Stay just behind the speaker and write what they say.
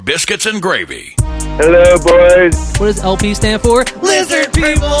Biscuits and Gravy. Hello, boys. What does LP stand for? Lizard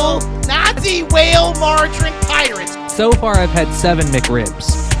people! Nazi whale margarine pirates! So far, I've had 7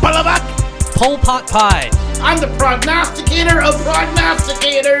 McRibs. Balabuck! Pole pot pie. I'm the prognosticator of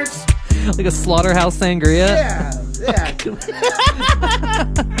prognosticators! Like a slaughterhouse sangria. Yeah.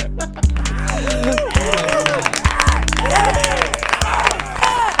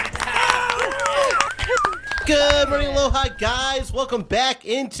 Good morning, aloha, guys. Welcome back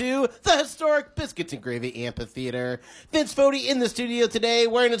into the historic Biscuits and Gravy Amphitheater. Vince Fodi in the studio today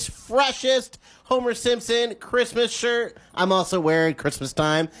wearing his freshest Homer Simpson Christmas shirt. I'm also wearing Christmas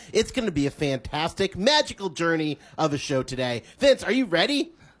time. It's going to be a fantastic, magical journey of a show today. Vince, are you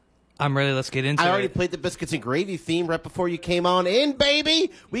ready? I'm ready. Let's get into it. I already played the Biscuits and Gravy theme right before you came on in,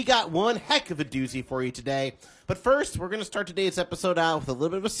 baby. We got one heck of a doozy for you today. But first, we're going to start today's episode out with a little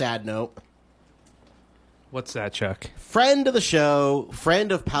bit of a sad note. What's that, Chuck? Friend of the show,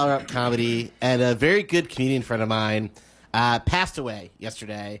 friend of Power Up Comedy, and a very good comedian friend of mine passed away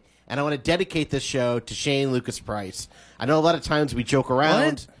yesterday. And I want to dedicate this show to Shane Lucas Price. I know a lot of times we joke around.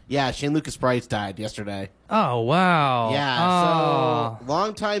 What? Yeah, Shane Lucas Price died yesterday. Oh, wow. Yeah, so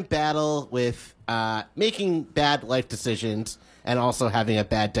long-time battle with making bad life decisions and also having a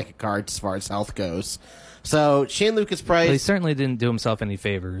bad deck of cards as far as health goes. So Shane Lucas Price... Well, he certainly didn't do himself any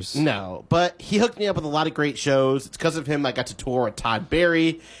favors. No, but he hooked me up with a lot of great shows. It's because of him I got to tour with Todd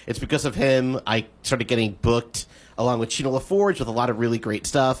Barry. It's because of him I started getting booked along with Chino LaForge with a lot of really great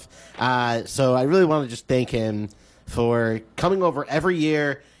stuff. So I really want to just thank him for coming over every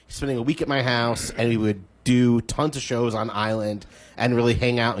year, spending a week at my house, and we would do tons of shows on Island and really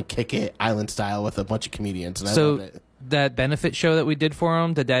hang out and kick it Island style with a bunch of comedians. And I love it. That benefit show that we did for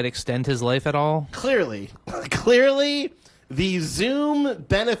him, did that extend his life at all? Clearly, the Zoom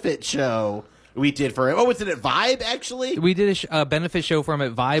benefit show we did for him. Oh, was it at Vibe, actually? We did a benefit show for him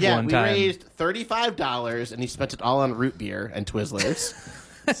at Vibe one time. Yeah, we raised $35, and he spent it all on root beer and Twizzlers.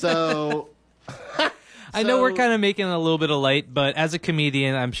 So... I know we're kind of making it a little bit of light, but as a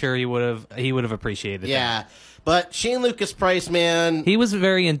comedian, I'm sure he would have appreciated that. Yeah, but Shane Lucas Price, man... He was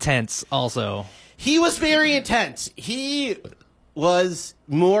very intense, also. He was very intense. He was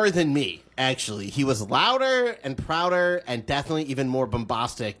more than me, actually. He was louder and prouder and definitely even more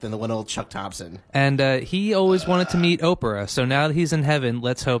bombastic than the one old Chuck Thompson. And he always wanted to meet Oprah, so now that he's in heaven,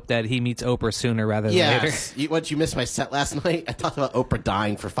 let's hope that he meets Oprah sooner rather than later. Yes. You missed my set last night? I talked about Oprah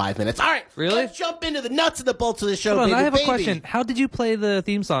dying for 5 minutes. All right, really? Let's jump into the nuts and the bolts of the show, Hold on, baby, I have a question. How did you play the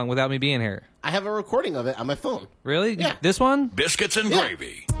theme song without me being here? I have a recording of it on my phone. Really? Yeah. This one? Biscuits and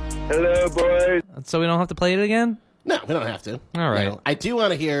Gravy. Hello, boys. So we don't have to play it again? No, we don't have to. All right. No. I do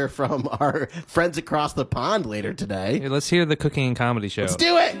want to hear from our friends across the pond later today. Here, let's hear the cooking and comedy show. Let's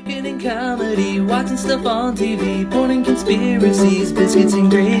do it! Cooking and comedy, watching stuff on TV, porting conspiracies, biscuits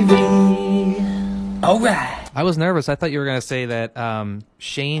and gravy. All right. I was nervous. I thought you were going to say that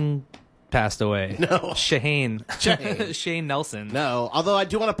Shane passed away. No. Shane. Shane. Shane Nelson. No, although I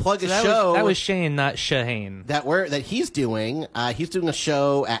do want to plug a That show. that was Shane, not Shahane. that he's doing. He's doing a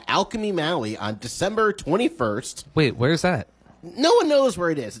show at Alchemy Maui on December 21st. Wait, where's that? No one knows where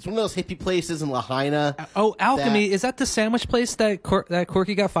it is. It's one of those hippie places in Lahaina. Oh, Alchemy. Is that the sandwich place that that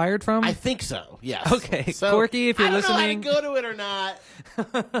Corky got fired from? I think so, yes. Okay, So, Corky, if you're listening. I don't know how to go to it or not.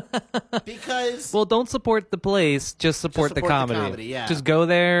 Because... Well, don't support the place. Just support the comedy. Yeah. Just go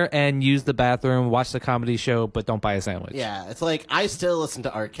there and use the bathroom, watch the comedy show, but don't buy a sandwich. Yeah, it's like I still listen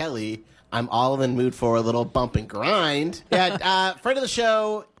to R. Kelly. I'm all in the mood for a little bump and grind. Yeah, friend of the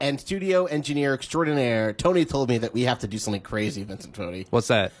show and studio engineer extraordinaire, Tony told me that we have to do something crazy, Vincent Fodi. What's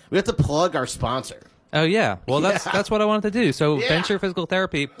that? We have to plug our sponsor. Oh, yeah. Well, that's what I wanted to do. So, Yeah. Venture Physical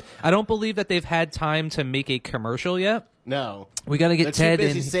Therapy. I don't believe that they've had time to make a commercial yet. No. We got to get They're Ted too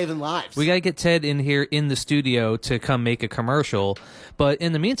busy in. saving lives. We got to get Ted in here in the studio to come make a commercial. But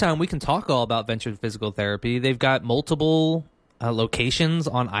in the meantime, we can talk all about Venture Physical Therapy. They've got multiple locations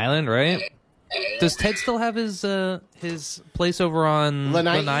on Island, right? Does Ted still have his place over on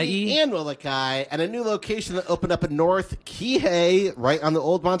Lanai and Molokai, and a new location that opened up in North Kihei, right on the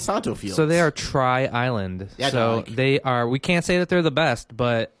old Monsanto field. So they are Tri-Island. Yeah, so dog. they are. We can't say that they're the best,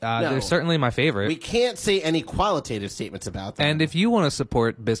 but they're certainly my favorite. We can't say any qualitative statements about them. And if you want to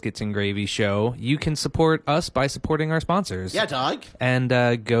support Biscuits and Gravy Show, you can support us by supporting our sponsors. yeah, dog. And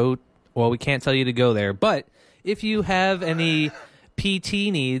go. Well, we can't tell you to go there, but if you have any PT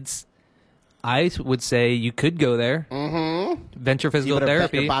needs, I would say you could go there. Mm-hmm. Venture Physical You better bet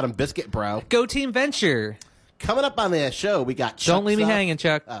Therapy. your bottom biscuit, bro. Go Team Venture. Coming up on the show, we got Chuck Don't leave me Stuff. hanging,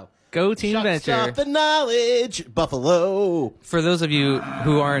 Chuck. Oh. Go Team Chuck Venture. Stuff and Knowledge, Buffalo. For those of you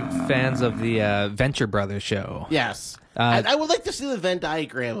who aren't fans of the Venture Brothers show, Yes. I would like to see the Venn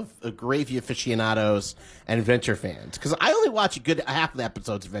diagram of gravy aficionados and Venture fans, because I only watch a good half of the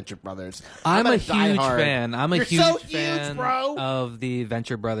episodes of Venture Brothers. I'm not a huge diehard. fan. I'm a You're huge so fan bro. of the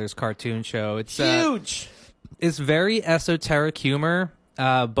Venture Brothers cartoon show. It's Huge. it's very esoteric humor,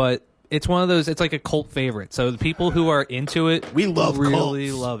 but it's one of those. It's like a cult favorite. So the people who are into it, We love really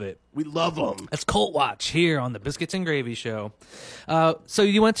cults. love it. We love them. It's Cult Watch here on the Biscuits and Gravy Show. So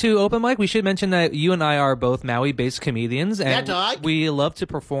you went to open mic. We should mention that you and I are both Maui-based comedians, and Yeah, dog. we love to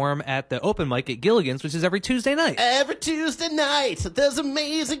perform at the open mic at Gilligan's, which is every Tuesday night. Every Tuesday night, there's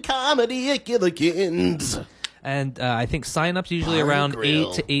amazing comedy at Gilligan's. And I think sign-ups usually Bar and around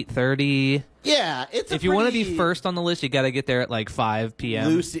grill. 8 to 8:30. Yeah, it's If you want to be first on the list, you got to get there at like 5 p.m.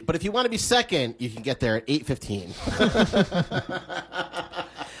 Lucy, but if you want to be second, you can get there at 8:15.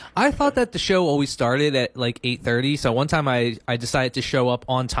 I thought that the show always started at like 8:30. So one time I decided to show up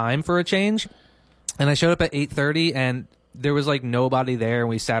on time for a change, and I showed up at 8:30, and there was like nobody there, and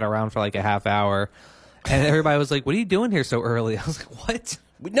we sat around for like a half hour, and everybody was like, "What are you doing here so early?" I was like, "What?"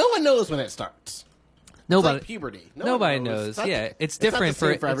 No one knows when it starts. Nobody. It's like puberty. No Nobody one knows. not- Yeah, it's not the different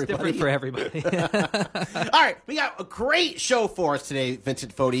same for everybody. It's different for everybody. All right, we got a great show for us today,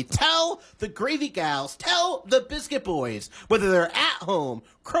 Vincent Fodi. Tell the Gravy Gals, tell the Biscuit Boys, whether they're at home,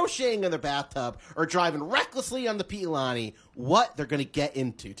 crocheting in their bathtub, or driving recklessly on the Pilani, what they're going to get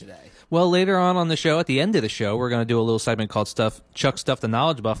into today. Well, later on the show, at the end of the show, we're going to do a little segment called Chuck Stuffed the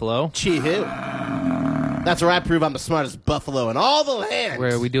Knowledge Buffalo, Chee-hoo. That's where I prove I'm the smartest buffalo in all the land.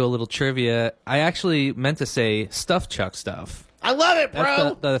 where we do a little trivia. I actually meant to say Stuffed Chuck Stuff. I love it, bro.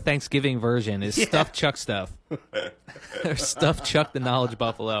 That's the Thanksgiving version is Stuffed Chuck Stuff. Or Stuffed Chuck the Knowledge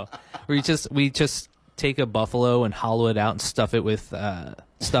Buffalo. Where we just take a buffalo and hollow it out and stuff it with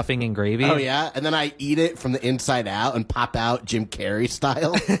stuffing and gravy. Oh, yeah? And then I eat it from the inside out and pop out Jim Carrey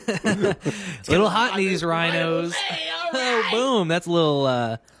style. Little hot in these rhinos. Hey, all Oh, right. boom. That's a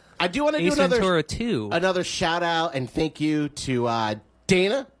little I do want to do Ace Ventura 2. another shout out and thank you to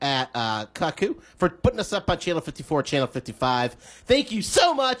Dana at Kaku for putting us up on Channel 54, Channel 55. Thank you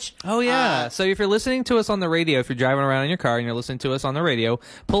so much. Oh, yeah. So if you're listening to us on the radio, if you're driving around in your car and you're listening to us on the radio,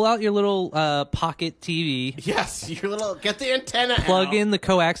 pull out your little pocket TV, Yes, your little get the antenna plug out. in the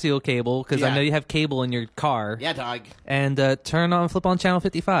coaxial cable, because I Yeah. know you have cable in your car, Yeah, dog. and flip on Channel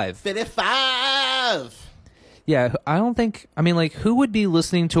 55. 55. Yeah, I don't think. I mean, like, who would be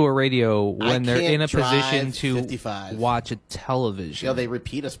listening to a radio when they're can't in a position drive to 55. watch a television? You know, they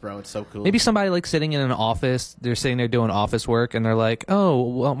repeat us, bro. It's so cool. Maybe somebody like sitting in an office. They're sitting there doing office work, and they're like, "Oh,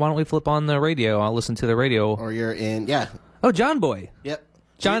 well, why don't we flip on the radio? I'll listen to the radio." Or you're in, yeah. Oh, John Boy. Yep.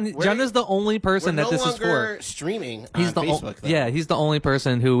 John is the only person we're that this no is for. longer streaming He's on the Facebook, though. yeah, he's the only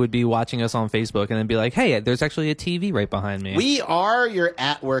person who would be watching us on Facebook and then be like, "Hey, there's actually a TV right behind me." We are your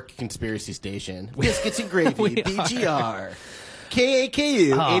at-work conspiracy station. Biscuits and Gravy, We BGR.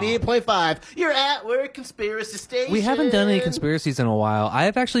 KAKU, Oh. 88.5, your at-work conspiracy station. We haven't done any conspiracies in a while. I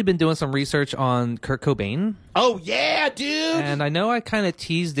have actually been doing some research on Kurt Cobain, Oh, yeah, dude. and I know I kind of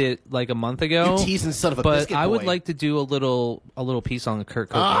teased it like a month ago. You teasing son of a but biscuit I would boy. like to do a little piece on Kurt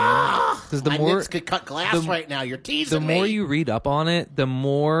Cobain because My nips could cut glass right now. You're teasing the me. more you read up on it, the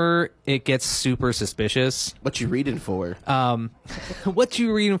more it gets super suspicious. What you reading for? What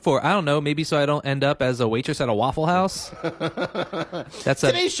you reading for? I don't know. Maybe so I don't end up as a waitress at a Waffle House. That's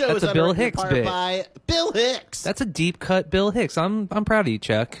Today's show that's is a Bill underwritten Hicks in part bit. by Bill Hicks. That's a deep cut Bill Hicks. I'm proud of you,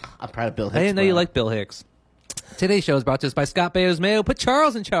 Chuck. I'm proud of Bill Hicks. I didn't know you bro. liked Bill Hicks. Today's show is brought to us by Scott Baio's Mayo. Put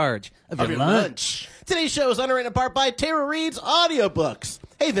Charles in charge of Of your your lunch. Today's show is underwritten in part by Tara Reid's audiobooks.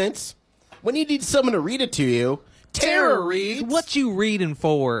 Hey, Vince, when you need someone to read it to you, Tara reads. What you reading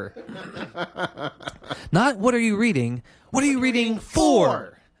for? Not what are you reading? What are you reading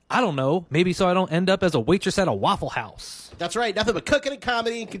for? I don't know. Maybe so I don't end up as a waitress at a Waffle House. That's right, nothing but cooking and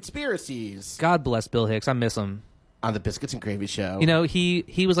comedy and conspiracies God bless Bill Hicks. I miss him. on the Biscuits and Gravy Show. You know, he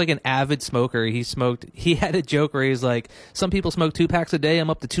was like an avid smoker. He had a joke where he's like, some people smoke 2 packs a day. I'm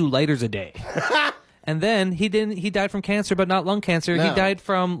up to 2 lighters a day. And then he died from cancer, but not lung cancer. No. He died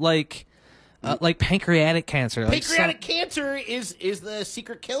from like pancreatic cancer. Like pancreatic cancer is the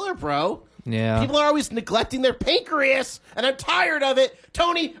secret killer, bro. Yeah. People are always neglecting their pancreas, and I'm tired of it.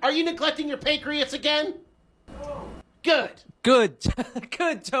 Tony, are you neglecting your pancreas again? Good. Good.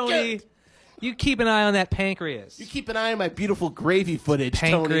 Good, Tony. Good. You keep an eye on that pancreas. You keep an eye on my beautiful gravy footage,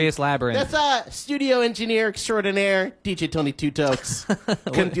 Pancreas Tony. labyrinth. That's studio engineer extraordinaire, DJ Tony Two Tokes.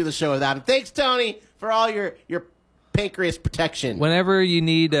 Couldn't do the show without him. Thanks, Tony, for all your pancreas protection. Whenever you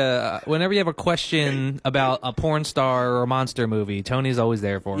need, whenever you have a question about a porn star or a monster movie, Tony's always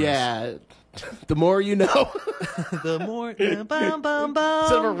there for us. Yeah. The more you know. The more. Bum, bum, bum.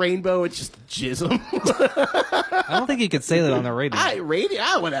 Instead of a rainbow, it's just jism. I don't think you could say that on the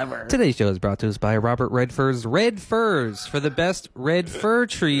radio. Whatever. Today's show is brought to us by Robert Redfur's Red Furs. For the best red fir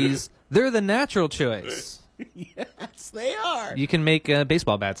trees, they're the natural choice. Yes, they are. You can make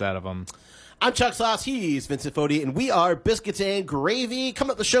baseball bats out of them. I'm Chuck Sauce. He's Vincent Fodi, and we are Biscuits and Gravy. Coming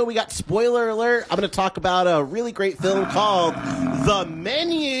up the show, we got spoiler alert. I'm going to talk about a really great film called The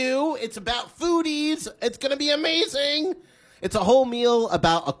Menu. It's about foodies. It's going to be amazing. It's a whole meal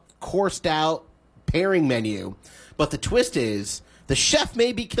about a coursed out pairing menu. But the twist is the chef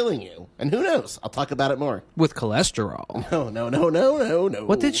may be killing you. And who knows? I'll talk about it more. With cholesterol. No.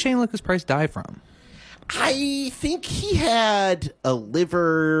 What did Shane Lucas Price die from? I think he had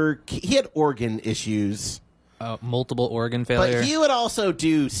he had organ issues. Multiple organ failure. But he would also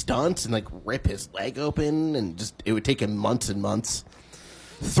do stunts and like rip his leg open, and it would take him months and months.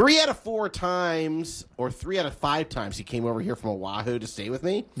 3 out of 4 times, or 3 out of 5 times, he came over here from Oahu to stay with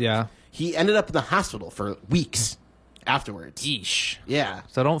me. Yeah. He ended up in the hospital for weeks afterwards. Yeesh. Yeah.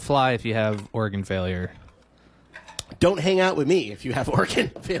 So don't fly if you have organ failure. Don't hang out with me if you have organ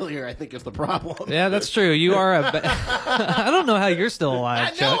failure, I think is the problem. Yeah, that's true. You are I don't know how you're still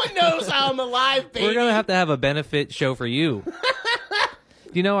alive, No Chuck. one knows how I'm alive, baby. We're going to have a benefit show for you.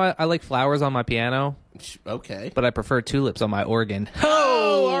 You know, I like flowers on my piano, Okay. but I prefer tulips on my organ.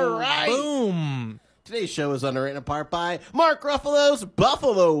 Oh, all right. Boom. Today's show is underwritten in part by Mark Ruffalo's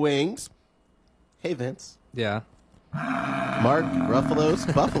Buffalo Wings. Hey, Vince. Yeah. Mark Ruffalo's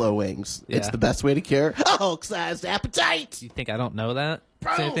Buffalo Wings. Yeah. It's the best way to cure a Hulk-sized appetite. You think I don't know that?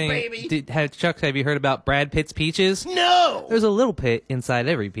 Bro, Same thing. baby. Chuck, have you heard about Brad Pitt's peaches? No. There's a little pit inside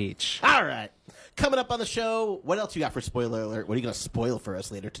every peach. All right. Coming up on the show, what else you got for spoiler alert? What are you going to spoil for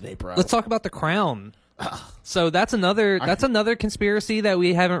us later today, bro? Let's talk about The Crown. So that's another conspiracy that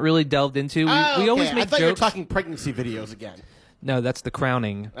we haven't really delved into. We always I make thought you were jokes. talking pregnancy videos again. No, that's The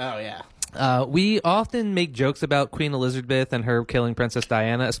Crowning. Oh, yeah. We often make jokes about Queen Elizabeth and her killing Princess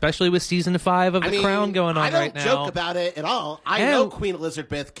Diana, especially with season 5 of The Crown going on right now. I don't joke about it at all. I know Queen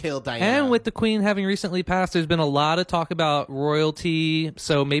Elizabeth killed Diana. And with the Queen having recently passed, there's been a lot of talk about royalty.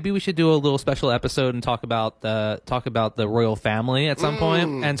 So maybe we should do a little special episode and talk about the royal family at some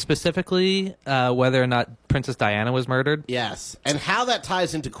point, and specifically whether or not Princess Diana was murdered. Yes, and how that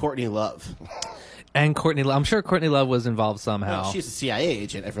ties into Courtney Love. And Courtney, I'm sure Courtney Love was involved somehow. Well, she's a CIA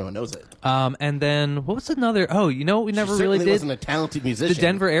agent. Everyone knows it. And then what was another? Oh, you know what we never she really did? Wasn't a talented musician. The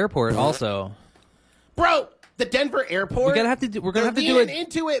Denver airport also. Bro, the Denver airport. We're gonna have to do it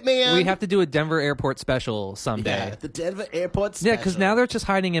into it, man. We have to do a Denver airport special someday. Yeah, the Denver airport special. Yeah, because now they're just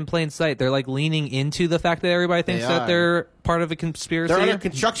hiding in plain sight. They're like leaning into the fact that everybody thinks that they're part of a conspiracy. They're under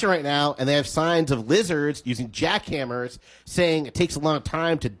construction right now, and they have signs of lizards using jackhammers saying it takes a long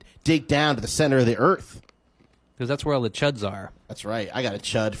time to dig down to the center of the earth. Because that's where all the chuds are. That's right. I got a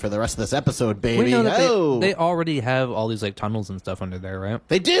chud for the rest of this episode, baby. We know that they already have all these like tunnels and stuff under there, right?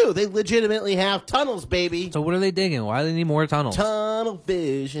 They do. They legitimately have tunnels, baby. So what are they digging? Why do they need more tunnels? Tunnel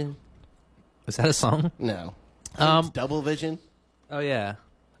vision. Is that a song? No. It's double vision. Oh yeah.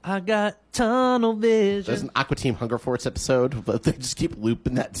 I got tunnel vision. There's an Aqua Team Hunger Force episode, but they just keep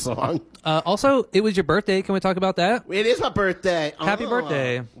looping that song. Also, it was your birthday. Can we talk about that? It is my birthday. Happy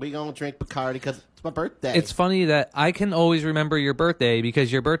birthday. We gonna drink Bacardi because it's my birthday. It's funny that I can always remember your birthday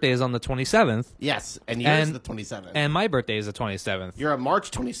because your birthday is on the 27th. Yes, and yours is the 27th. And my birthday is the 27th. You're on March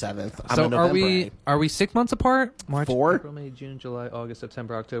 27th. I'm So a November. are we 6 months apart? March, 4? April, May, June, July, August,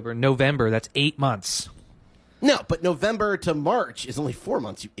 September, October, November. That's 8 months. No, but November to March is only 4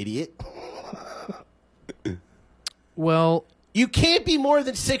 months, you idiot. Well, you can't be more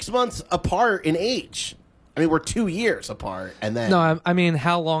than 6 months apart in age. I mean, we're 2 years apart, and then no, I mean,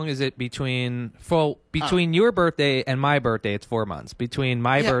 how long is it between your birthday and my birthday? It's 4 months. Between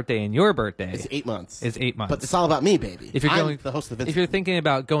my birthday and your birthday, it's 8 months. It's 8 months. But it's all about me, baby. If you're I'm the host of the if you're thinking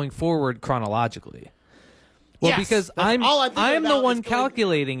about going forward chronologically. Well, yes, because I'm the one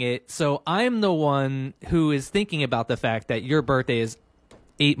calculating it, so I'm the one who is thinking about the fact that your birthday is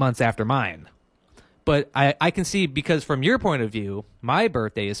 8 months after mine. But I can see, because from your point of view, my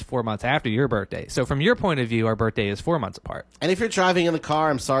birthday is 4 months after your birthday. So from your point of view, our birthday is 4 months apart. And if you're driving in the car,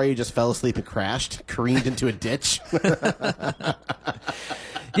 I'm sorry you just fell asleep and crashed, careened into a ditch.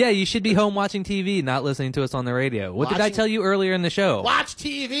 Yeah, you should be home watching TV, not listening to us on the radio. What did I tell you earlier in the show? Watch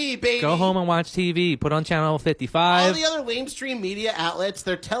TV, baby. Go home and watch TV. Put on channel 55. All the other lamestream media outlets,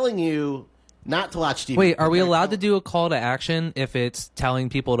 they're telling you not to watch TV. Wait, are we allowed to do a call to action if it's telling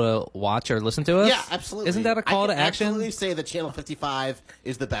people to watch or listen to us? Yeah, absolutely. Isn't that a call to I can action? absolutely say that Channel 55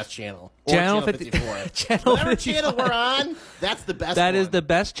 is the best channel. Or Channel Channel 54. Channel Whatever 55. channel we're on, that's the best That one. is the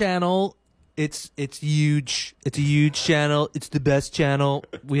best channel It's huge. It's a huge channel. It's the best channel.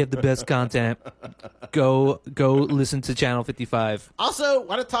 We have the best content. Go listen to Channel 55. Also,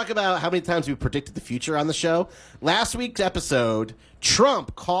 want to talk about how many times we predicted the future on the show? Last week's episode,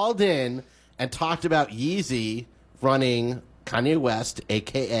 Trump called in and talked about Yeezy running Kanye West,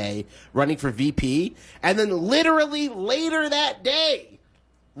 a.k.a. running for VP. And then literally later that day,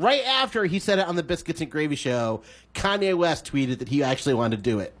 right after he said it on the Biscuits and Gravy show, Kanye West tweeted that he actually wanted to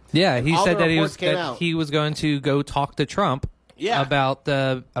do it. Yeah, he All said the that reports he was going to go talk to Trump Yeah. about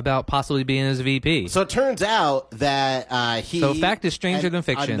possibly being his VP. So it turns out that So fact is stranger and than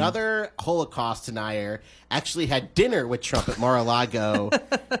fiction. Another Holocaust denier actually had dinner with Trump at Mar-a-Lago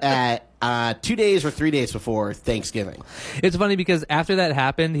at 2 days or 3 days before Thanksgiving. It's funny because after that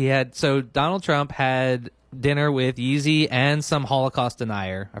happened, Donald Trump had dinner with Yeezy and some Holocaust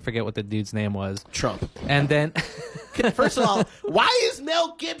denier. I forget what the dude's name was. Trump. And then First of all, why is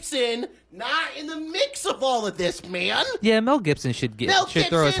Mel Gibson not in the mix of all of this, man? yeah, Mel Gibson should Mel Gibson,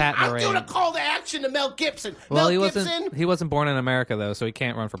 throw his hat in the I'm ring. doing a call to action to Mel Gibson. Well, Mel he Gibson, wasn't born in America though, so he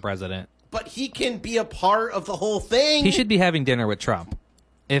can't run for president. but he can be a part of the whole thing. He should be having dinner with Trump,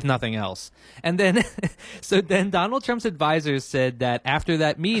 if nothing else. And then, then Donald Trump's advisors said that after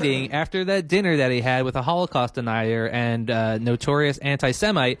that meeting, after that dinner that he had with a Holocaust denier and notorious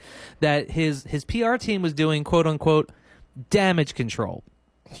anti-Semite, that his PR team was doing quote unquote damage control.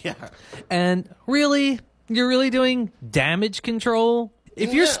 Yeah. And really, you're really doing damage control?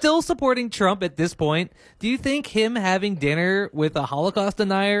 If you're Yeah. still supporting Trump at this point, do you think him having dinner with a Holocaust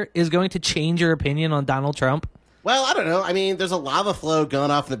denier is going to change your opinion on Donald Trump? Well, I don't know. I mean, there's a lava flow going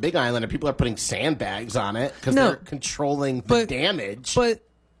off in the Big Island, and people are putting sandbags on it because No. they're controlling the But- damage. But,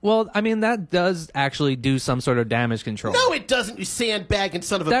 well, I mean, that does actually do some sort of damage control. no, it doesn't, you sandbagging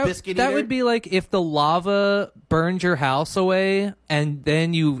son of a biscuit that eater. would be like if the lava burned your house away and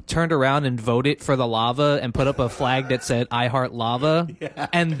then you turned around and voted for the lava and put up a flag that said I heart lava.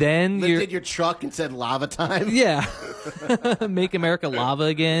 And then you're Lifted your truck and said lava time. yeah. Make America lava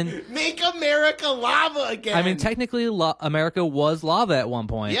again. Make America lava again. I mean, technically America was lava at one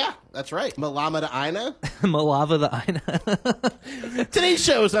point. Yeah, that's right. Malama to Ina. Malava the Ina. Today's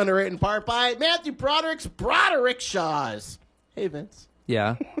show is underwritten in part by Matthew Broderick's Broderickshaws. Hey, Vince.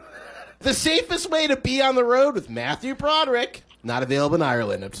 Yeah. The safest way to be on the road with Matthew Broderick. Not available in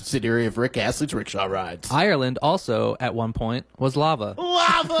Ireland, a subsidiary of Rick Astley's Rickshaw Rides. Ireland also at one point was lava.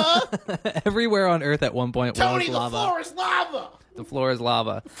 Lava! Everywhere on Earth at one point Tony, was the lava. floor is lava! The floor is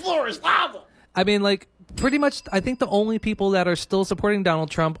lava. The floor is lava! I mean, like, pretty much, I think the only people that are still supporting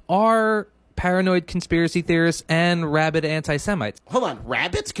Donald Trump are paranoid conspiracy theorists and rabid anti-Semites. Hold on,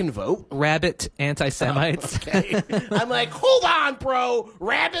 rabbits can vote? Rabbit anti-Semites. Okay. I'm like, hold on, bro.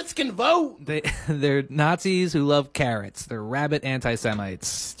 Rabbits can vote. They're Nazis who love carrots. They're rabid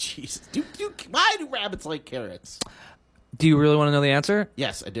anti-Semites. Jesus. Why do rabbits like carrots? Do you really want to know the answer?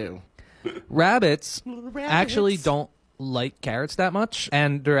 Yes, I do. Rabbits Rabbits. actually don't like carrots that much,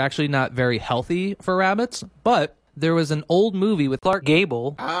 and they're actually not very healthy for rabbits, but there was an old movie with Clark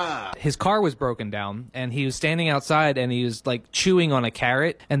Gable. His car was broken down, and he was standing outside, and he was like chewing on a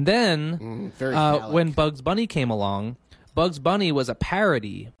carrot. And then, very phallic. when Bugs Bunny came along, Bugs Bunny was a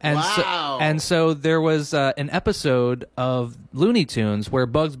parody, and Wow. so there was an episode of Looney Tunes where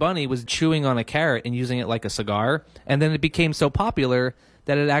Bugs Bunny was chewing on a carrot and using it like a cigar, and then it became so popular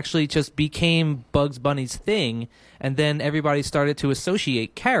that it actually just became Bugs Bunny's thing, and then everybody started to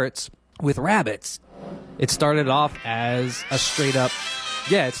associate carrots with rabbits. It started off as a straight up,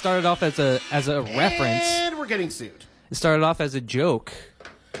 yeah. It started off as a reference. And we're getting sued. It started off as a joke.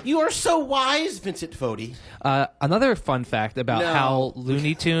 You are so wise, Vincent Fodi. Another fun fact about No. how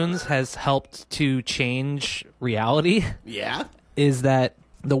Looney Tunes has helped to change reality Yeah? is that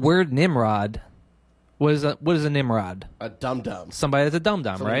the word Nimrod what is a Nimrod? A dum-dum. Somebody that's a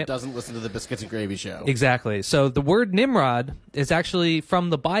dum-dum, Someone who right? doesn't listen to the Biscuits and Gravy show. Exactly. So the word Nimrod is actually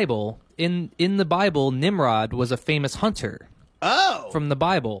from the Bible. In the Bible, Nimrod was a famous hunter Oh! from the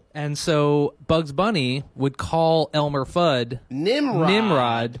Bible. And so Bugs Bunny would call Elmer Fudd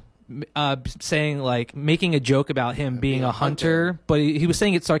Nimrod. saying, like, making a joke about him being a hunter. But he was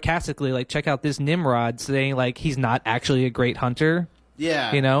saying it sarcastically, like, check out this Nimrod, saying, like, he's not actually a great hunter.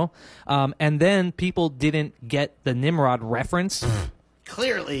 Yeah. You know? And then people didn't get the Nimrod reference.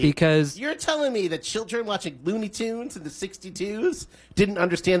 Clearly. Because- You're telling me that children watching Looney Tunes in the 62s didn't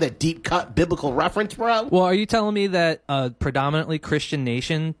understand that deep cut biblical reference, bro. Well, are you telling me that a predominantly Christian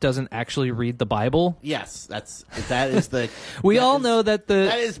nation doesn't actually read the Bible? Yes, that is the. We that all is- know that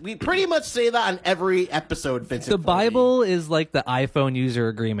that is. We pretty much say that on every episode, Vincent. the Foley. Bible is like the iPhone user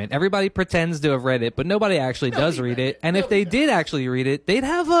agreement. Everybody pretends to have read it, but nobody actually does read it. And if they did actually read it, they'd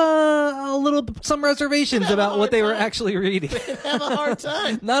have some reservations have a about hard what they were time. actually reading. have a hard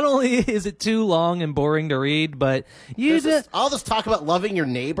time. Not only is it too long and boring to read, but All this talk about loving your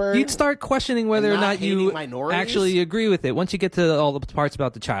neighbor. you'd start questioning whether or And not not you hating minorities? actually agree with it. Once you get to all the parts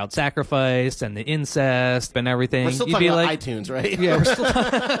about the child sacrifice and the incest and everything, We're still you'd talking be about like, iTunes, right? yeah, we're still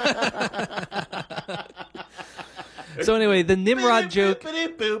So anyway, the Nimrod joke,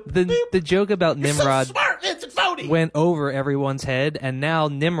 the joke about You're Nimrod so smart, Vincent Fodi. went over everyone's head, and now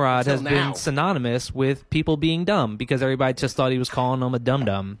Nimrod has Until now. been synonymous with people being dumb because everybody just thought he was calling them a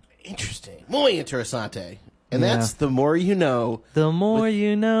dum-dum. Interesting, muy interesante, and Yeah. that's the more you know. The more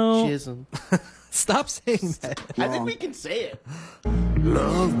you know. Chisholm. Stop saying that. I think we can say it.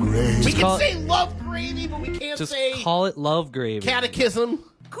 Love gravy. We call can it- say love gravy, but we can't Just say call it love gravy. catechism.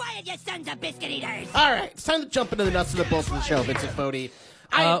 Quiet, you sons of biscuit eaters! All right, it's time to jump into the nuts and the bolts of the show, Vincent Fodi.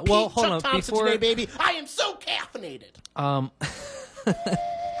 I am well, Pete hold Chuck on, Thompson before- today, baby. I am so caffeinated.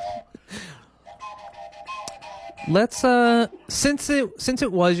 Let's since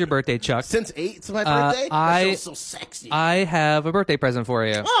it was your birthday, Chuck, Since 8, it's my birthday. I- That feels so sexy. I have a birthday present for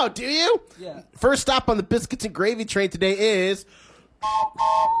you. Oh, do you? Yeah. First stop on the biscuits and gravy train today is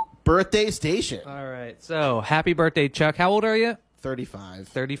Birthday Station. All right. So, happy birthday, Chuck. How old are you? 35.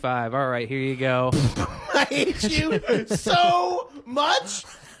 35. All right, here you go. I hate you so much,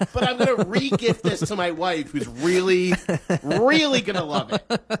 but I'm going to re-gift this to my wife, who's really, really going to love it.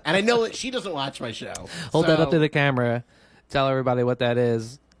 And I know that she doesn't watch my show. Hold that So up to the camera. Tell everybody what that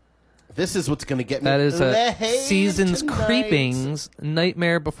is. This is what's going to get me That is a laid Seasons tonight. Creepings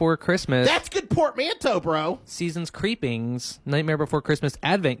Nightmare Before Christmas. That's good portmanteau, bro. Seasons Creepings Nightmare Before Christmas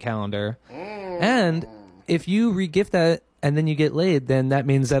Advent Calendar. And if you regift that and then you get laid, then that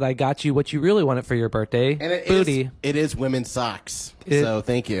means that I got you what you really wanted for your birthday. And Booty. it is women's socks. It- So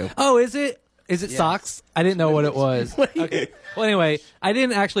thank you. Oh, is it? Is it socks? I didn't know what it was. Okay. Well, anyway, I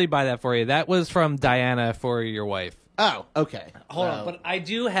didn't actually buy that for you. That was from Diana for your wife. Oh, okay. Hold on, but I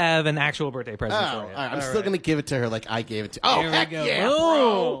do have an actual birthday present Oh, for all you. right. I'm still going to give it to her like I gave it to. Oh, There we heck go. yeah,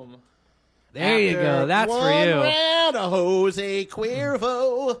 bro. Boom. There you After go. That's for one you. round of Jose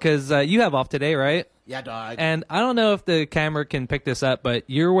Cuervo. Because you have off today, right? Yeah, dog. And I don't know if the camera can pick this up, but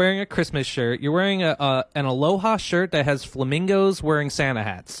you're wearing a Christmas shirt. You're wearing an Aloha shirt that has flamingos wearing Santa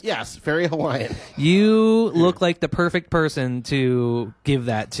hats. Yes, very Hawaiian. You look like the perfect person to give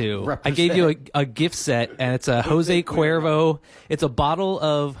that to. I gave you a gift set, and it's a Jose Cuervo. It's a bottle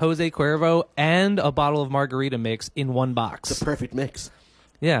of Jose Cuervo and a bottle of margarita mix in one box. The perfect mix.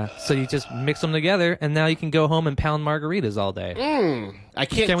 Yeah, so you just mix them together, and now you can go home and pound margaritas all day. I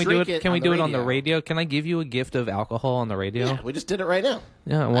can't Can we do drink it? it. Can we on do the it on the radio? radio? Can I give you a gift of alcohol on the radio? Yeah, we just did it right now.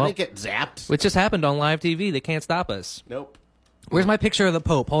 Yeah, I well, didn't get zapped. it just happened on live TV. They can't stop us. Nope. Where's my picture of the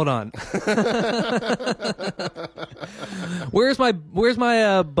Pope? Hold on. Where's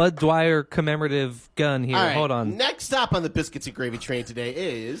my Bud Dwyer commemorative gun here? All right. Hold on. Next stop on the biscuits and gravy train today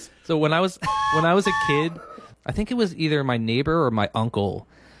is So when I was a kid, I think it was either my neighbor or my uncle.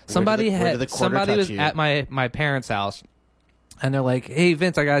 Somebody where did the quarter somebody touch was you? at my parents' house. And they're like, "Hey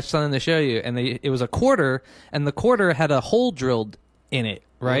Vince, I got something to show you." And it was a quarter, and the quarter had a hole drilled in it,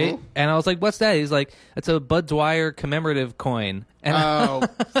 right? Mm-hmm. And I was like, "What's that?" He's like, "It's a Bud Dwyer commemorative coin." And oh,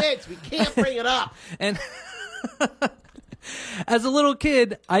 Vince, we can't bring it up. and as a little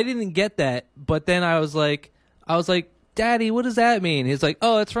kid, I didn't get that. But then I was like, "Daddy, what does that mean?" He's like,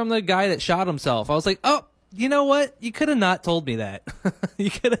 "Oh, it's from the guy that shot himself." I was like, "Oh, you know what? You could have not told me that. you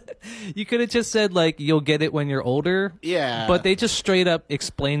could have just said like you'll get it when you're older." Yeah. But they just straight up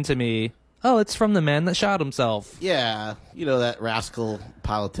explained to me, "Oh, it's from the man that shot himself." Yeah, you know that rascal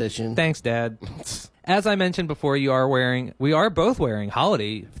politician. Thanks, Dad. As I mentioned before, we are both wearing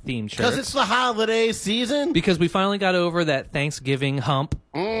holiday themed shirts. Because it's the holiday season. Because we finally got over that Thanksgiving hump,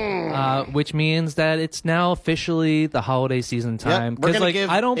 which means that it's now officially the holiday season time. Yep, we're gonna like give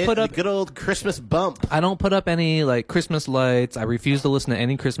I don't it put the up good old Christmas bump. I don't put up any like Christmas lights. I refuse to listen to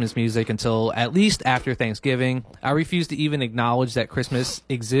any Christmas music until at least after Thanksgiving. I refuse to even acknowledge that Christmas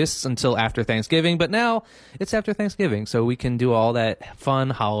exists until after Thanksgiving. But now it's after Thanksgiving, so we can do all that fun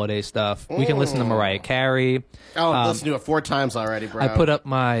holiday stuff. We can listen to Mariah Carey. Oh, listen to it 4 times already, bro. I put up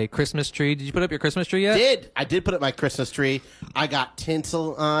my Christmas tree. Did you put up your Christmas tree yet? I did put up my Christmas tree. I got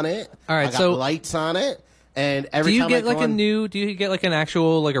tinsel on it. All right, I got so- lights on it. And every Do you time get I like go a on- new? Do you get like an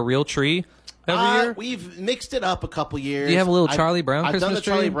actual like a real tree? every year? We've mixed it up a couple years. Do you have a little Charlie Brown I've done Christmas the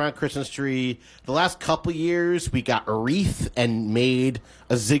Charlie tree? Brown Christmas tree. The last couple years, we got a wreath and made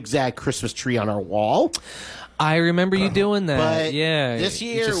a zigzag Christmas tree on our wall. I remember you doing that. But yeah. this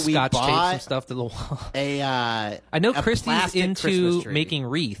You year just we scotch taped some bought stuff to the wall. I know Christy's into Christmas tree. making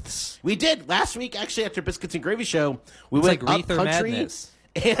wreaths. We did last week, actually, after Biscuits and Gravy Show. We It's went like up Wreath or country, Madness.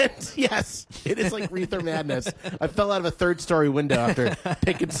 and yes, it is like Wreath or Madness. I fell out of a third-story window after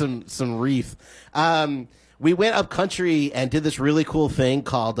picking some wreath. We went up country and did this really cool thing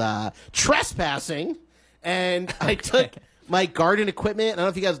called trespassing, and I took my garden equipment. I don't know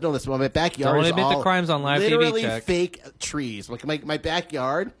if you guys know this, but my backyard Don't is admit all the crimes on live TV, literally check. fake trees. Like my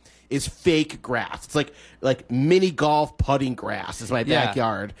backyard is fake grass. It's like mini golf putting grass is my Yeah.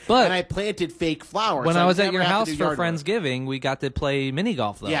 backyard. But and I planted fake flowers. When so I was at never your have to house do for yard work. Friendsgiving, we got to play mini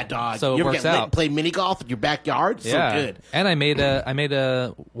golf though. Yeah, dog. So you it ever works get lit out. and play mini golf in your backyard? Yeah. So good. And I made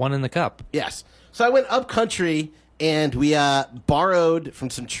a one in the cup. Yes. So I went up country and we borrowed from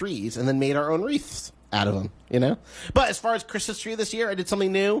some trees and then made our own wreaths out of them, you know? But as far as Christmas tree this year, I did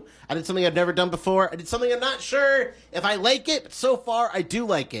something new. I did something I've never done before. I did something I'm not sure if I like it, but so far I do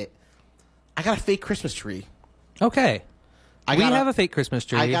like it. I got a fake Christmas tree. Okay. We have a fake Christmas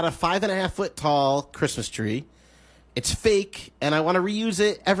tree. I got a 5.5 foot tall Christmas tree. It's fake, and I want to reuse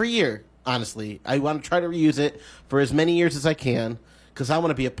it every year, honestly. I want to try to reuse it for as many years as I can because I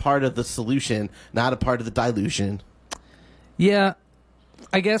want to be a part of the solution, not a part of the dilution. Yeah.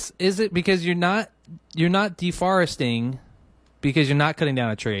 I guess is it because you're not deforesting because you're not cutting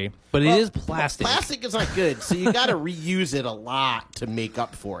down a tree, but it is plastic. Plastic is not good, so you got to reuse it a lot to make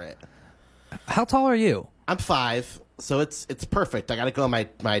up for it. How tall are you? I'm 5, so it's perfect. I got to go on my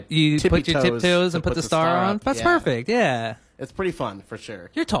You tippy put your toes tiptoes to and put the star on? up. That's Yeah. perfect. Yeah. It's pretty fun for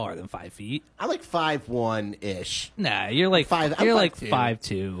sure. You're taller than 5 feet. I'm like 5'1" Nah, you're like I'm you're like 5'2".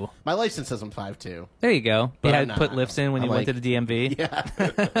 5'2". My license says I'm 5'2". There you go. But You I'm had not. put lifts in when I'm you went to like- the DMV. Yeah.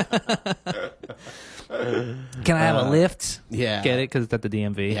 Can I have a lift? yeah. Get it? Because it's at the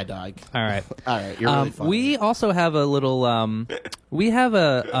DMV. Yeah, dog. All right. All right. You're really funny. We also have a little. We have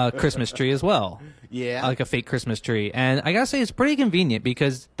a Christmas tree as well. Yeah. Like a fake Christmas tree, and I gotta say it's pretty convenient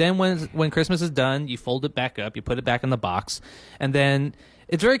because then when Christmas is done, you fold it back up, you put it back in the box, and then.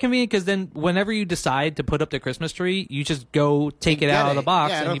 It's very convenient because then whenever you decide to put up the Christmas tree, you just go take it Get out of the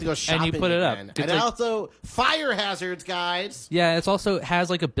box Yeah, I don't have and, to go you, shopping and you put it up. again. It's And like- also, fire hazards, guys. yeah, it's also has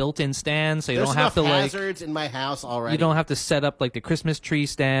like a built-in stand, so you There's don't have enough to like hazards in my house already. you don't have to set up like the Christmas tree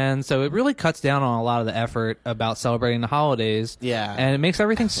stand. So it really cuts down on a lot of the effort about celebrating the holidays. Yeah. and it makes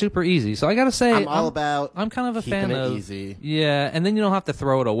everything super easy. So I gotta say, I'm all about I'm kind of a keeping fan it of easy. Yeah, and then you don't have to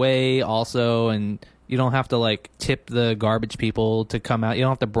throw it away also, and you don't have to like tip the garbage people to come out. You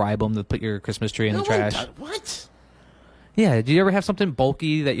don't have to bribe them to put your Christmas tree in No the one trash. does- What? Yeah, do you ever have something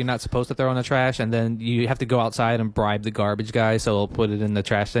bulky that you're not supposed to throw in the trash, and then you have to go outside and bribe the garbage guy so he'll put it in the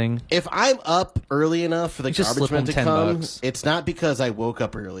trash thing? If I'm up early enough for the You just garbage slip 'em man to 10 come, bucks. it's not because I woke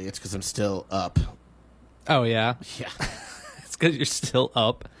up early. It's because I'm still up. Oh yeah, Yeah. it's because you're still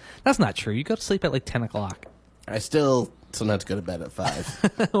up. That's not true. You go to sleep at like 10 o'clock. I still sometimes go to bed at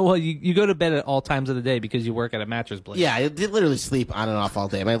 5. Well, you go to bed at all times of the day because you work at a mattress place. Yeah, I did literally sleep on and off all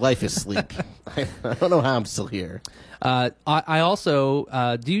day. My life is sleep. I don't know how I'm still here. I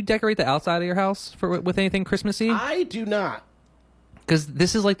also do you decorate the outside of your house with anything Christmassy? I do not. Because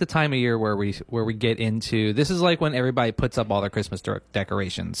this is like the time of year where we get into this is like when everybody puts up all their Christmas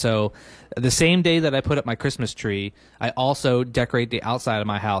decorations. So the same day that I put up my Christmas tree, I also decorate the outside of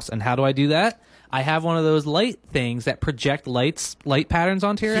my house. And how do I do that? I have one of those light things that project light patterns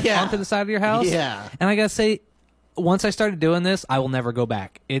onto the side of your house. Yeah. And I gotta say, once I started doing this, I will never go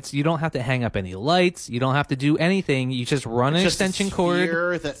back. You don't have to hang up any lights. You don't have to do anything. You just run an Just a extension cord.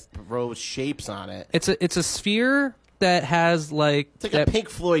 sphere that throws shapes on it. It's a sphere that has like It's like that, a Pink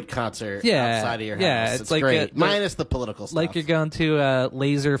Floyd concert Yeah, outside of your house. yeah, It's it's like great. a- Minus the political stuff. like you're going to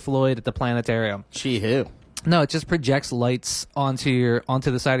Laser Floyd at the planetarium. Gee who. No, it just projects lights onto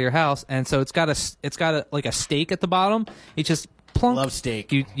the side of your house, and so it's got a like a stake at the bottom. You just plunk. Love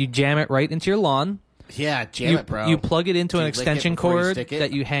steak. You jam it right into your lawn. Yeah, jam it, bro. You plug it into Do an you lick it extension before you cord stick it?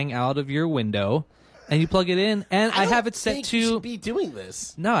 that you hang out of your window, and you plug it in. And I don't have it set think you to should be doing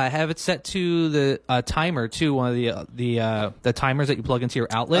this. no, I have it set to the timer too. One of the timers that you plug into your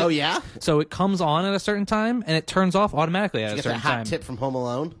outlet. Oh, yeah? So it comes on at a certain time and it turns off automatically at You a get that certain hot time. tip from Home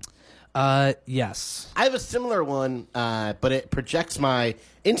Alone. Yes. I have a similar one, but it projects my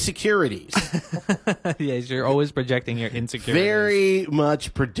insecurities. Yes, you're always projecting your insecurities. Very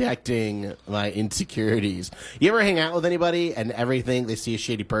much projecting my insecurities. You ever hang out with anybody and everything, they see a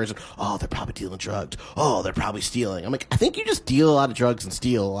shady person, oh, they're probably dealing drugs. Oh, they're probably stealing. I'm like, I think you just deal a lot of drugs and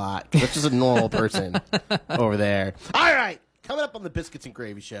steal a lot. That's just a normal person over there. All right. Coming up on the Biscuits and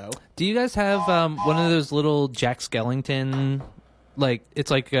Gravy Show. Do you guys have one of those little Jack Skellington? Like it's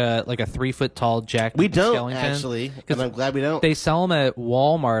like a 3 foot tall Jack. We don't, Skellington? actually, and I'm glad we don't. They sell them at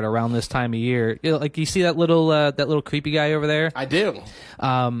Walmart around this time of year. You know, like you see that little creepy guy over there. I do.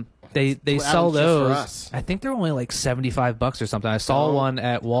 They Well, sell just for those. us. I think they're only like $75 or something. I saw one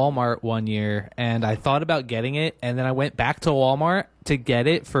at Walmart one year, and I thought about getting it, and then I went back to Walmart to get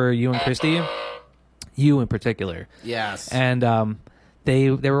it for you and Christy, you in particular. Yes. And they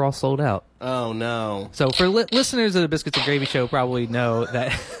were all sold out. Oh, no. So for listeners of the Biscuits and Gravy Show, probably know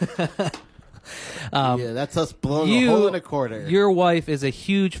that Yeah, that's us blowing a hole in a quarter. your wife is a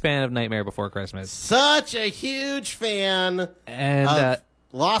huge fan of Nightmare Before Christmas, Such a huge fan and of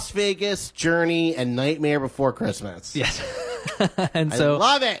Las Vegas, Journey, and Nightmare Before Christmas. yes, and I so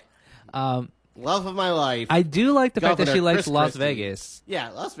love it. Love of my life. I do like the fact that Governor she likes Chris Las Christie. Vegas. Yeah,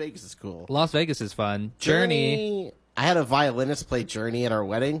 Las Vegas is cool. Las Vegas is fun. Journey, I had a violinist play Journey at our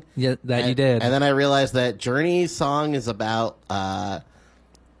wedding. yeah, that you And- did. And then I realized that Journey's song is about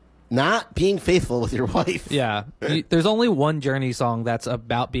not being faithful with your wife. Yeah, there's only one Journey song that's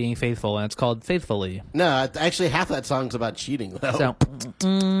about being faithful, and it's called "Faithfully." No, actually, half that song's about cheating, though. So,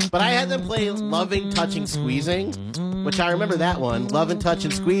 But I had them play Loving, Touching, Squeezing, which I remember that one, Loving,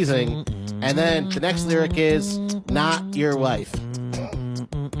 Touching, Squeezing. And then the next lyric is, not your wife.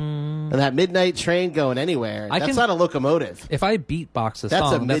 And that midnight train going anywhere. That's not a locomotive. if I beatbox a That's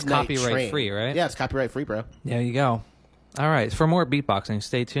song, a that's midnight copyright train. free, right? Yeah, it's copyright free, bro. There you go. All right. For more beatboxing,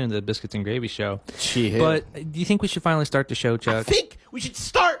 stay tuned to the Biscuits and Gravy Show. Gee, But do you think we should finally start the show, I Chuck? think we should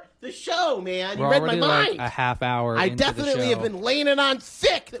start the show, man. You We're read my already mind. like a half hour I into the definitely show. have been laying it on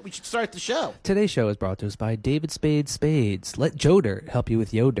thick that we should start the show. Today's show is brought to us by David Spades. Let Joe Dirt help you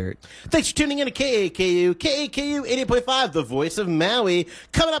with Yo Dirt. Thanks for tuning in to KAKU 88.5, the voice of Maui.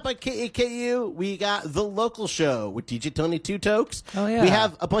 Coming up on KAKU, we got The Local Show with DJ Tony Two Tokes. Oh, yeah. We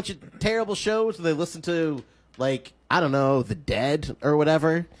have a bunch of terrible shows where they listen to, like, I don't know, The Dead or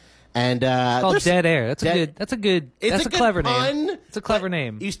whatever. And Called there's- Dead Air. That's Dead- a good. It's That's a a good clever pun, name. It's a clever but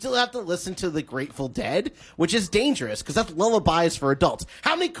name. You still have to listen to the Grateful Dead, which is dangerous because that's lullabies for adults.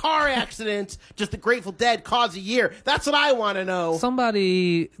 How many car accidents does the Grateful Dead cause a year? That's what I want to know.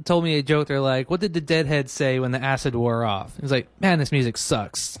 Somebody told me a joke. They're like, "What did the Deadheads say when the acid wore off?" He was like, "Man, this music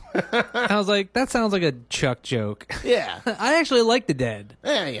sucks." I was like, "That sounds like a Chuck joke." Yeah, I actually like the Dead,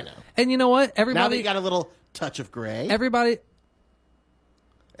 yeah, you know. and you know what? Now that Everybody, you got a little touch of gray. everybody.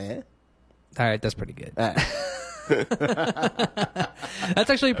 Eh? All right, that's pretty good. That's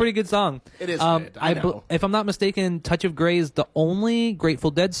actually a pretty good song. It is good, I know. If I'm not mistaken, "Touch of Grey" is the only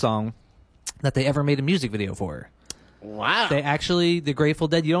Grateful Dead song that they ever made a music video for. Wow. They actually, the Grateful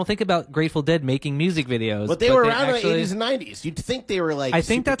Dead, you don't think about Grateful Dead making music videos. but they were around actually, in the 80s and 90s. You'd think they were like I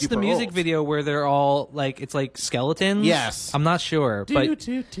think that's the super-duper music old. video where they're all like, it's like skeletons. Yes. I'm not sure. Doo, But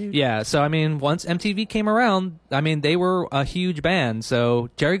doo, doo. yeah, so I mean, once MTV came around, I mean, they were a huge band.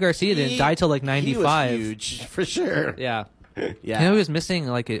 So Jerry Garcia didn't die till like 95. He was huge, for sure. Yeah. Yeah. You know, he was missing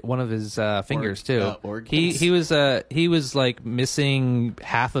like one of his fingers too. organs. He was like missing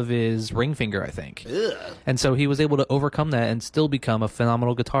half of his ring finger, I think. Ugh. And so he was able to overcome that and still become a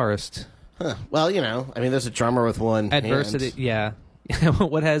phenomenal guitarist. Well, you know, I mean, there's a drummer with one Adversity, hand. yeah.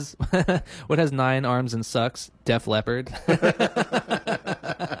 what has 9 arms and sucks? Def Leppard.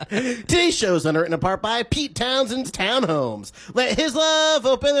 Today's show is underwritten in part by Pete Townsend's Townhomes. Let his love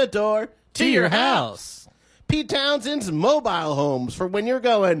open the door to your house. Pete Townsend's Mobile Homes for when you're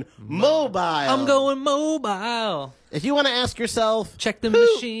going mobile. I'm going mobile. If you want to ask yourself, Check the who,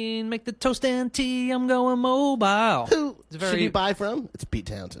 machine, make the toast and tea. I'm going mobile. who It's should very- you buy from? It's Pete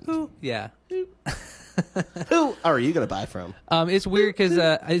Townsend. Yeah. Who are you going to buy from? It's weird because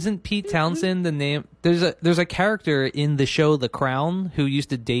isn't Pete Townsend the name? There's a character in the show The Crown who used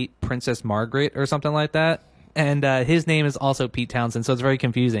to date Princess Margaret or something like that, and his name is also Pete Townsend. So it's very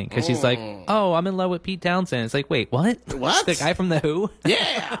confusing because she's like, "Oh, I'm in love with Pete Townsend." It's like, wait, what? What? The guy from the Who?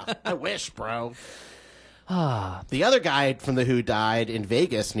 Yeah, I wish, bro. The other guy from the Who died in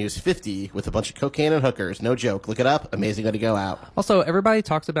Vegas, and he was 50 with a bunch of cocaine and hookers. No joke. Look it up. Amazing way to go out. Also, everybody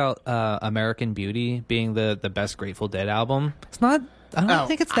talks about American Beauty being the best Grateful Dead album. It's not. I don't Oh,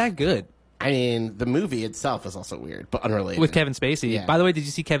 think it's that good. I mean, the movie itself is also weird, but unrelated. With Kevin Spacey. Yeah. By the way, did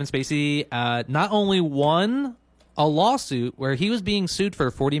you see Kevin Spacey not only won a lawsuit where he was being sued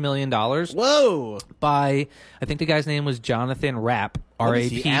for $40 million Whoa. by, I think the guy's name was Jonathan Rapp, What is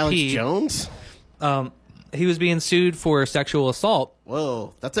he, Alex R-A-P-P. Jones? He was being sued for sexual assault,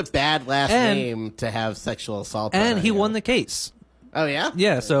 Whoa. That's a bad last And- name to have sexual assault. and on he it. won the case. Oh, yeah?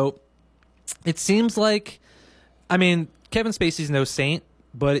 Yeah, so it seems like, I mean, Kevin Spacey's no saint,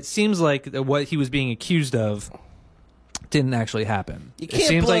 but it seems like what he was being accused of didn't actually happen. You It can't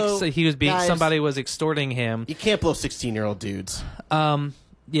seems blow- like he was being guys- somebody was extorting him. You can't blow 16-year-old dudes.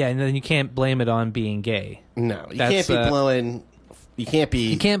 Yeah, and then you can't blame it on being gay. No. You That's, can't be blowing... You can't be...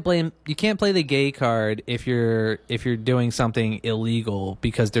 You can't play the gay card if you're doing something illegal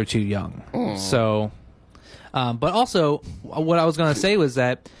because they're too young. So but also what I was going to say was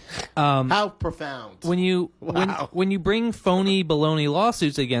that How profound. when you Wow. when you bring phony baloney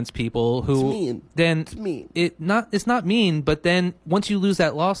lawsuits against people who It's mean. then It's mean. it's not mean, but then once you lose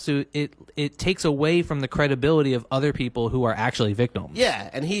that lawsuit, it takes away from the credibility of other people who are actually victims. Yeah,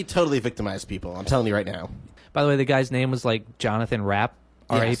 and he totally victimized people. I'm telling you right now. By the way, the guy's name was like Jonathan Rapp,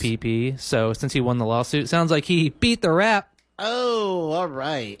 R-A-P-P. So since he won the lawsuit, sounds like he beat the rap. Oh, all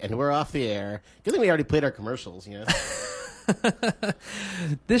right. And we're off the air. Good thing we already played our commercials, you know?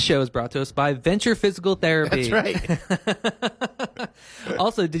 This show is brought to us by Venture Physical Therapy. That's right.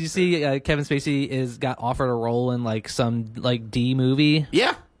 Also, did you see Kevin Spacey got offered a role in like some like D movie?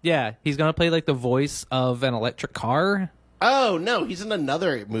 Yeah. Yeah, he's gonna play like the voice of an electric car. Oh, no, he's in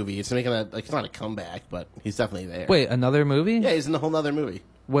another movie. It's making it's not a comeback, but he's definitely there. Wait, another movie? Yeah, he's in a whole other movie.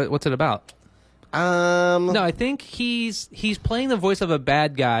 What's it about? No, I think he's playing the voice of a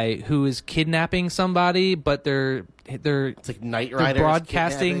bad guy who is kidnapping somebody, but they're It's like Knight they're Rider.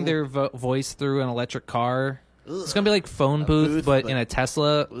 broadcasting their voice through an electric car. It's gonna be like phone booth, booth, but but- in a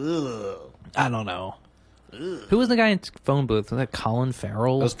Tesla. Ugh. I don't know. Who was the guy in phone booth? Was that Colin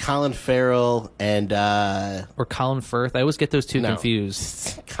Farrell It was Colin Farrell and or Colin Firth? I always get those two No.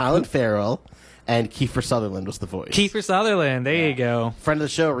 confused. Colin Farrell and Kiefer Sutherland was the voice. Kiefer Sutherland. There you go. Friend of the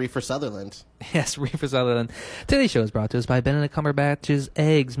show, Reefer Sutherland. Yes, Reefer Sutherland. Today's show is brought to us by Benedict Cumberbatch's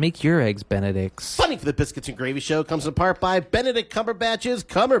Eggs. Make your eggs Benedict's. Funding for the Biscuits and Gravy Show comes in part by Benedict Cumberbatch's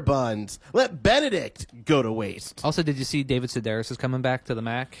Cumberbuns. Let Benedict go to waste. Also, did you see David Sedaris is coming back to the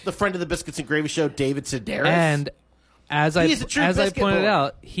Mac? The friend of the Biscuits and Gravy Show, David Sedaris. And as He's a true I biscuit pointed boy.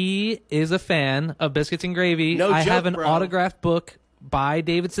 out, he is a fan of Biscuits and Gravy. No I joke, have an bro. autographed book by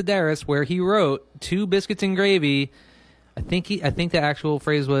David Sedaris where he wrote to Biscuits and Gravy. I think the actual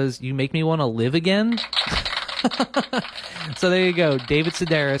phrase was, "You make me want to live again." So there you go, David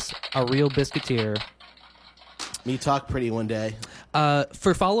Sedaris, a real biscuiteer. Me talk pretty one day.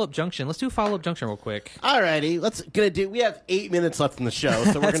 For Follow Up Junction, let's do Follow Up Junction real quick. Alrighty, we have 8 minutes left in the show,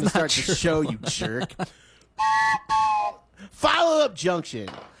 so we're gonna start the show, you jerk. Follow Up Junction.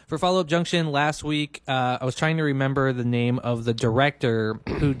 For Follow Up Junction, last week, I was trying to remember the name of the director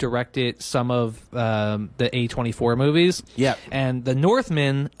who directed some of the A24 movies. Yep. And The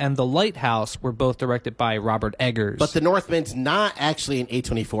Northman and The Lighthouse were both directed by Robert Eggers. But The Northman's not actually an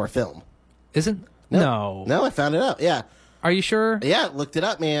A24 film. Isn't? No. No, I found it out. Yeah. Are you sure? Yeah, looked it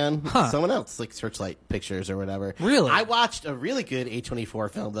up, man. Huh. Someone else, like Searchlight Pictures or whatever. Really? I watched a really good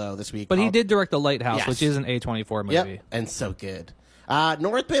A24 film, though, this week. But he called- did direct The Lighthouse, Yes. which is an A24 movie. Yep, and so good.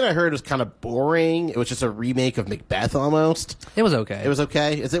 Northman, I heard, was kind of boring. It was just a remake of Macbeth, almost. It was okay. It was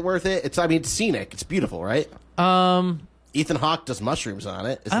okay. Is it worth it? It's scenic. It's beautiful, right? Ethan Hawke does mushrooms on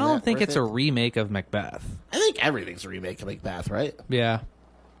it. I don't think it's a a. remake of Macbeth. I think everything's a remake of Macbeth, right? Yeah.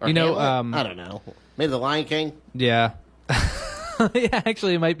 Or You know, Hamlet? I don't know. Maybe The Lion King. Yeah. Yeah,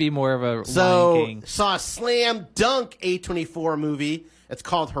 actually, it might be more of a Lion So King. saw a slam dunk A24 movie. It's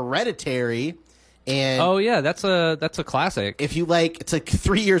called Hereditary, and Oh yeah, that's a classic. if you like, it's like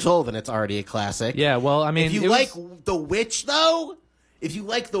 3 years old and it's already a classic. Yeah, well, I mean, If you it like was- The Witch, though, if you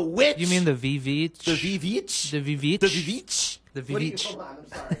like The Witch, you mean the Vivitch? the Vivitch, The Vivitch? the Vivitch, The What do you- Vivitch. Hold on, I'm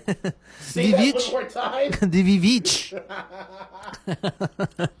sorry. Say that Vivitch. one more time. The Vivitch.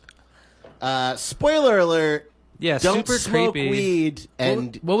 Spoiler alert. Yeah, Don't super smoke creepy. weed.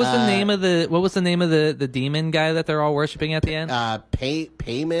 And what was the name of the demon guy that they're all worshiping at the end?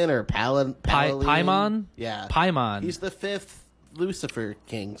 Payman or Paladin? Paimon? Yeah, Paimon. He's the 5th Lucifer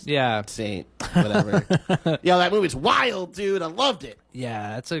King. Yeah. Saint. Whatever. Yo, that movie's wild, dude. I loved it.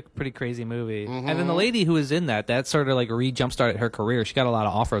 Yeah, that's a pretty crazy movie. Mm-hmm. And then the lady who was in that sort of like jumpstarted her career. She got a lot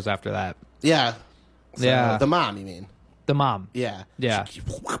of offers after that. Yeah. So, Yeah. The mom, you mean? The mom. Yeah. Yeah. She,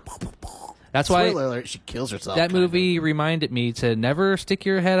 That's why spoiler alert, she kills herself. that kind of. movie reminded me to never stick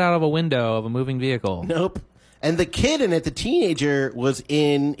your head out of a window of a moving vehicle. Nope. And the kid in it, the teenager,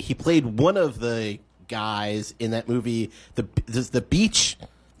 he played one of the guys in that movie, the beach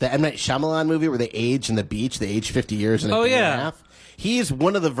the M. Night Shyamalan movie where they age in the beach, they age 50 years in a day and a half. He's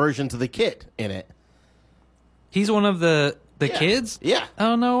one of the versions of the kid in it. He's one of the kids? Yeah.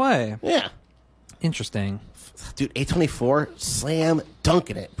 Oh, no way. Yeah. Interesting. Dude, A24, slam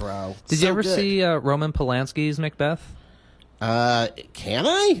dunking it, bro. Did So you ever good. see Roman Polanski's Macbeth? Can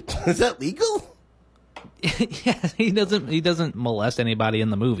I? Is that legal? Yeah, he doesn't molest anybody in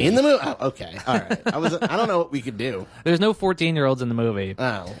the movie. In the movie? Oh, okay. All right. I don't know what we could do. There's no 14-year-olds in the movie.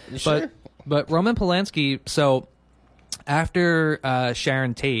 Oh, you sure? But Roman Polanski, so after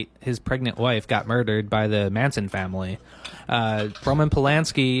Sharon Tate, his pregnant wife, got murdered by the Manson family, Roman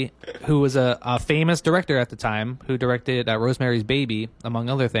Polanski, who was a famous director at the time, who directed Rosemary's Baby, among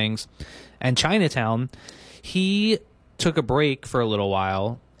other things, and Chinatown, he took a break for a little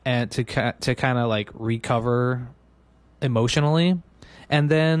while and to kind of like recover emotionally. And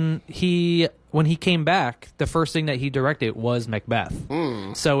then when he came back, the first thing that he directed was Macbeth.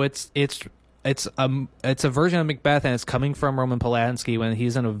 So it's a version of Macbeth, and it's coming from Roman Polanski when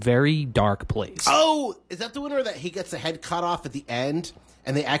he's in a very dark place. Oh, is that the one where that he gets the head cut off at the end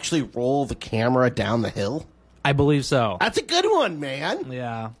and they actually roll the camera down the hill? I believe so. That's a good one, man.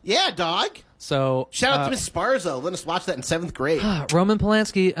 Yeah. Yeah, dog. So Shout out to Miss Sparzo. Let us watch that in 7th grade. Roman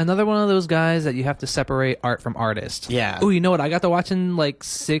Polanski, another one of those guys that you have to separate art from artist. Yeah. Oh, you know what? I got to watch in like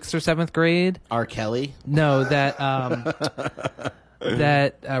 6th or 7th grade. R. Kelly. No, that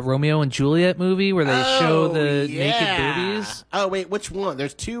Romeo and Juliet movie where they show the naked boobies. Oh, wait, which one?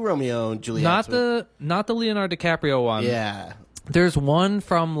 There's 2 Romeo and Juliet. Not the Leonardo DiCaprio one. Yeah. There's one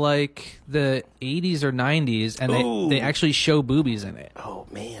from like the 80s or 90s, and they actually show boobies in it. Oh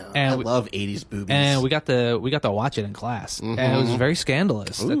man, And I we- love 80s boobies. And we got to watch it in class, and it was very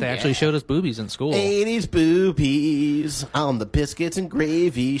scandalous that they actually showed us boobies in school. 80s boobies on the biscuits and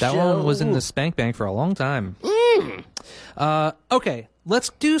gravy That show. one was in the Spank Bank for a long time. Okay, let's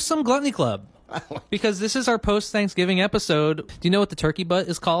do some Gluttony Club because this is our post-Thanksgiving episode. Do you know what the turkey butt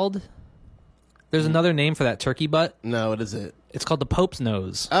is called? There's another name for that turkey butt. No, what is it? It's called the Pope's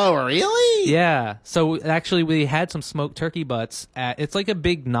nose. Oh, really? Yeah. So actually, we had some smoked turkey butts. It's like a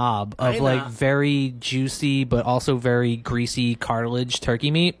big knob of I know. like very juicy but also very greasy cartilage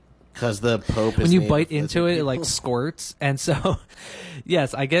turkey meat. Because the Pope is When you named bite for into the it, it like squirts. And so,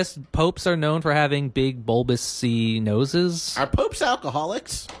 yes, I guess popes are known for having big bulbousy noses. Are popes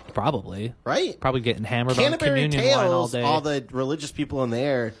alcoholics? Probably. Right? Probably getting hammered on Canterbury communion wine all Tales, day. all the religious people in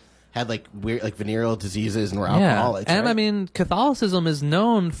there had like weird, like venereal diseases and were Yeah. alcoholics. And right? I mean, Catholicism is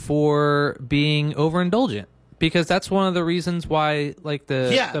known for being overindulgent because that's one of the reasons why, like the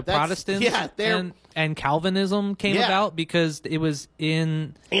that's- Protestants they're- and Calvinism came Yeah. about because it was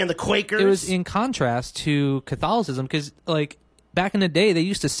in the Quakers. it was in contrast to Catholicism because like back in the day they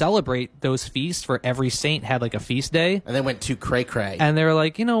used to celebrate those feasts for every saint had like a feast day. and then went to cray cray. And they were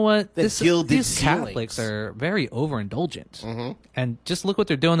like, you know what? The gilded These ceilings. Catholics are very overindulgent. Mm-hmm. And just look what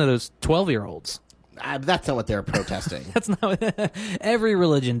they're doing to those 12-year-olds. That's not what they're protesting. That's not every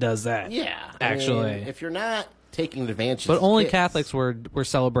religion does that. Yeah, Actually. if you're not taking advantage, But of only kids- Catholics were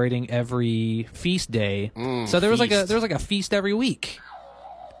celebrating every feast day. So there was feast. like a feast every week.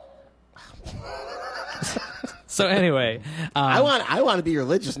 So anyway, I want to be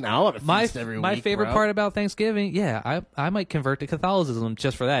religious now. I want to feast every week. my favorite bro. part about Thanksgiving, I might convert to Catholicism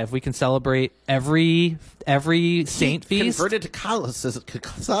just for that. If we can celebrate every saint feast, converted to Catholicism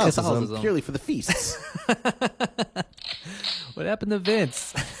Catholicism. purely for the feasts. what happened to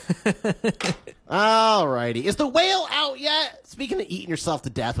Vince? Alrighty, is The Whale out yet? Speaking of eating yourself to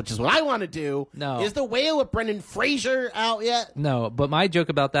death, which is what I want to do. No. Is The Whale with Brendan Fraser out yet? No, but my joke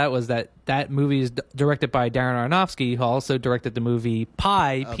about that was that movie is directed by Darren Aronofsky, who also directed the movie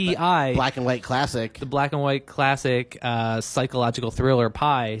Pi, P-I, Black and white classic. the black and white classic psychological thriller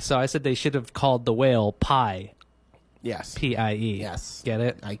Pi. So I said they should have called The Whale Pi, Yes. P-I-E. Yes. Get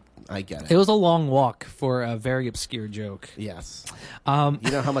it? I get It it. was a long walk for a very obscure joke. Yes.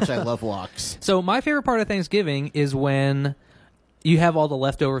 You know how much I love walks. So my favorite part of Thanksgiving is when you have all the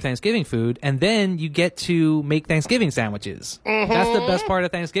leftover Thanksgiving food, and then you get to make Thanksgiving sandwiches. That's the best part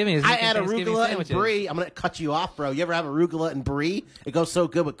of Thanksgiving. Is I making add Thanksgiving arugula sandwiches. and brie. I'm going to cut you off, bro. You ever have arugula and brie? It goes so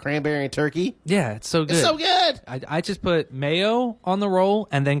good with cranberry and turkey. Yeah, it's so good. It's so good. I just put mayo on the roll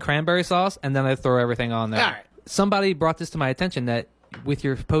and then cranberry sauce, and then I throw everything on there. All right. Somebody brought this to my attention that with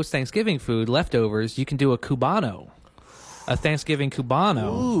your post-Thanksgiving food leftovers, you can do a Cubano, a Thanksgiving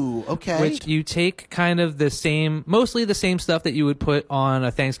Cubano. Ooh, okay. Which you take kind of mostly the same stuff that you would put on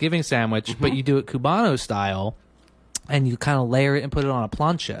a Thanksgiving sandwich, Mm-hmm. but you do it Cubano style, and you kind of layer it and put it on a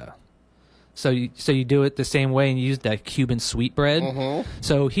plancha. So you do it the same way and you use that Cuban sweetbread. Mm-hmm.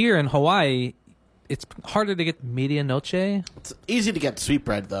 So here in Hawaii, it's harder to get medianoche. It's easy to get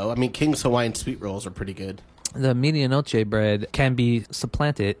sweetbread, though. I mean, King's Hawaiian sweet rolls are pretty good. The medianoche bread can be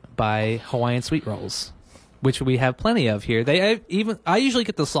supplanted by Hawaiian sweet rolls, which we have plenty of here. I usually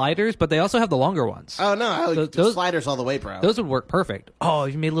get the sliders, but they also have the longer ones. Oh, no. I would Those- sliders all the way, bro. Those would work perfect. Oh,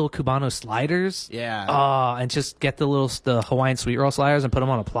 you made little Cubano sliders? Yeah. Oh, and just get the Hawaiian sweet roll sliders and put them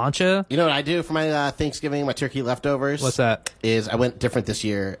on a plancha. You know what I do for my Thanksgiving, my turkey leftovers? What's that? Is I went different this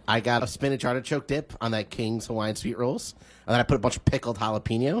year. I got a spinach artichoke dip on that King's Hawaiian sweet rolls. And then I put a bunch of pickled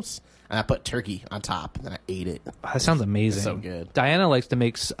jalapenos. And I put turkey on top. And then I ate it. That sounds amazing. So good. Diana likes to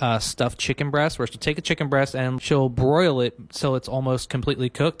make stuffed chicken breast, where she'll take a chicken breast and she'll broil it so it's almost completely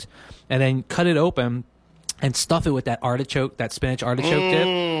cooked, and then cut it open and stuff it with that artichoke, that spinach artichoke dip,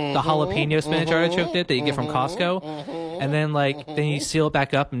 the jalapeno spinach artichoke dip that you get from Costco. And then then you seal it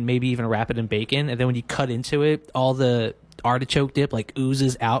back up and maybe even wrap it in bacon. And then when you cut into it, all the artichoke dip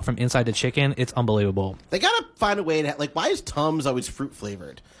oozes out from inside the chicken. It's unbelievable. They gotta find a way to why is Tums always fruit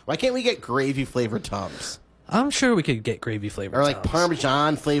flavored? Why can't we get gravy flavored Tums? I'm sure we could get gravy flavored Or Tums.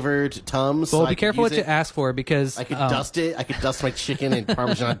 Parmesan flavored Tums? Well, so be I could careful use what you it. ask for, because I could dust it. I could dust my chicken in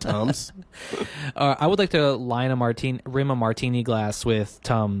Parmesan Tums. I would like to rim a martini glass with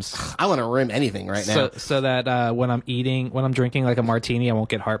Tums, I want to rim anything right now. so that when I'm drinking like a martini, I won't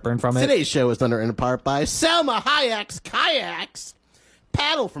get heartburn from it. Today's show is underwritten in part by Selma Hayek's Kayaks.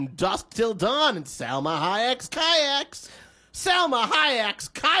 Paddle from dusk till dawn in Selma Hayek's Kayaks. Selma Hayek's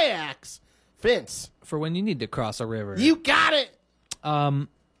Kayaks. Vince, For when you need to cross a river. you got it.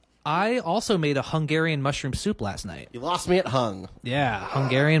 I also made a Hungarian mushroom soup last night. You lost me at hung. Yeah,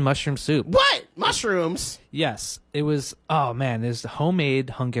 Hungarian mushroom soup. What? Mushrooms? Yes, it was. Oh man, this homemade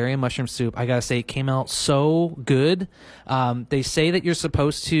Hungarian mushroom soup. I gotta say, it came out so good. They say that you're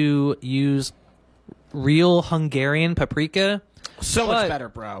supposed to use real Hungarian paprika. So But much better,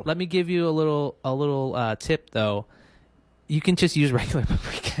 bro. Let me give you a little tip though. You can just use regular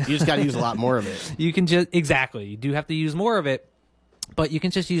paprika. You just got to use a lot more of it. You can just you do have to use more of it, but you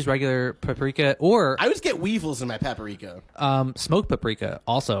can just use regular paprika or I always get weevils in my paprika. smoked paprika.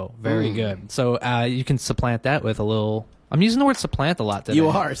 Also very good. So you can supplant that with a little. I'm using the word supplant a lot today. You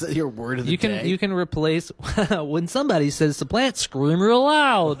are. Is that your word of the day? You can replace when somebody says supplant, screw him real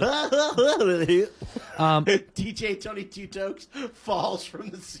loud. DJ Tony Two Tokes falls from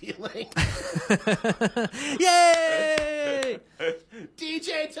the ceiling. Yay!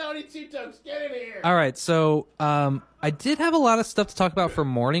 DJ Tony Two Tokes, get in here. All right, so I did have a lot of stuff to talk about for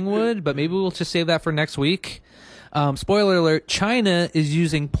Morningwood, but maybe we'll just save that for next week. Spoiler alert: China is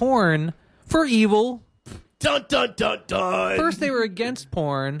using porn for evil. Dun dun dun dun. First they were against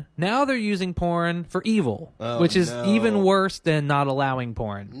porn, now they're using porn for evil, which is no. even worse than not allowing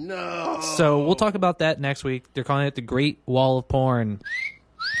porn. No. So we'll talk about that next week. They're calling it the Great Wall of Porn.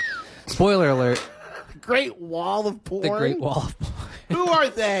 Spoiler alert: Great Wall of Porn. the Great Wall of Porn. Who are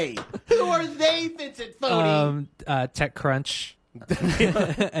they? Who are they, Vincent Fodi? TechCrunch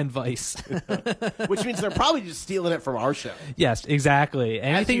and Vice. Which means they're probably just stealing it from our show. Yes, exactly.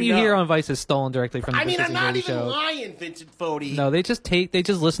 Anything you you hear know. on Vice is stolen directly from the I mean, I'm Vincent not Gravy even show. lying, Vincent Fodi. No, they just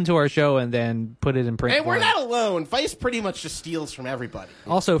listen to our show and then put it in print. And we're form. not alone. Vice pretty much just steals from everybody.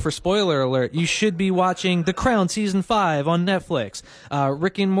 Also, for spoiler alert, you should be watching The Crown Season 5 on Netflix.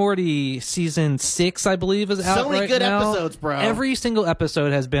 Rick and Morty Season 6, I believe, is out So many right good now. episodes, bro. Every single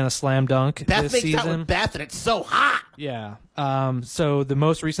episode has been a slam dunk Beth this makes season. out with Beth, and it's so hot. Yeah. So the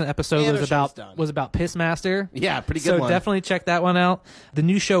most recent episode And was our show's about done. Pissmaster. Yeah, pretty good So one. definitely check that one out. The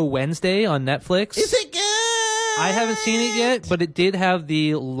new show Wednesday on Netflix. Is it good? I haven't seen it yet, but it did have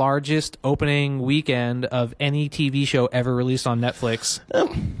the largest opening weekend of any TV show ever released on Netflix.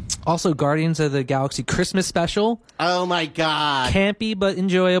 Also, Guardians of the Galaxy Christmas special. Oh my god. Campy but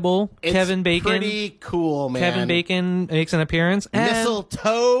enjoyable. It's Kevin Bacon. pretty cool, man. Kevin Bacon makes an appearance.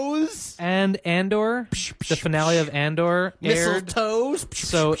 Mistletoes. And Andor. The finale of Andor aired. Mistletoes.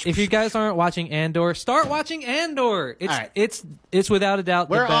 So if you guys aren't watching Andor, start watching Andor. It's All right. it's without a doubt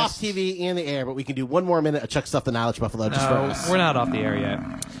We're the off best. TV and the air, but we can do one more minute of Chuck Stuff the Knowledge Buffalo just for us. We're not off the air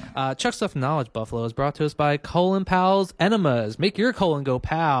yet. Chuck Stuff Knowledge Buffalo is brought to us by Colon Pals Enemas. Make your colon go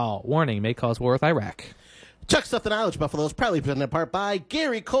pow. Warning, may cause war with Iraq. Chuck Stuff the Knowledge Buffalo is proudly presented in part by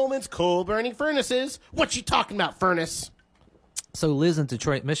Gary Coleman's Coal Burning Furnaces. What you talking about, furnace? So Liz in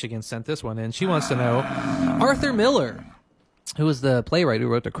Detroit, Michigan sent this one in. She wants to know, Arthur Miller, who was the playwright who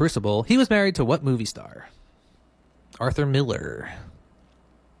wrote The Crucible, he was married to what movie star? Arthur Miller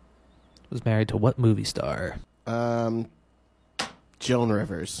was married to what movie star? Joan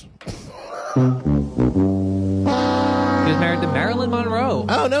Rivers. He was married to Marilyn Monroe.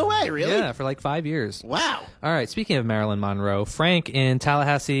 Oh, no way, really? Yeah, for like 5 years. Wow. All right, speaking of Marilyn Monroe, Frank in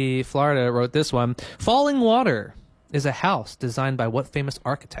Tallahassee, Florida wrote this one. Falling Water is a house designed by what famous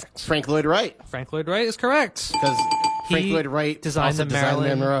architect? Frank Lloyd Wright. Frank Lloyd Wright is correct. Because Frank He Lloyd Wright designed also the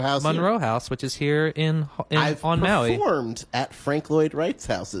Marilyn Monroe House. House, which is here I've on Maui. performed at Frank Lloyd Wright's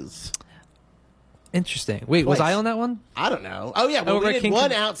houses. Interesting. Wait, was Twice. I on that one? I don't know. Oh, yeah. Well, Over we at did one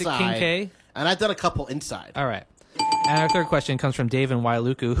the outside. King K? And I've done a couple inside. All right. And our third question comes from Dave in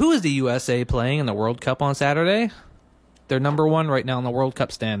Wailuku. Who is the USA playing in the World Cup on Saturday? They're number one right now in the World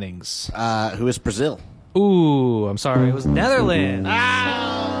Cup standings. Who is Brazil? Ooh, I'm sorry. It was Netherlands.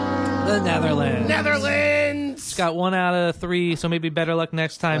 Ah! The Netherlands. Netherlands! Got 1 out of 3, so maybe better luck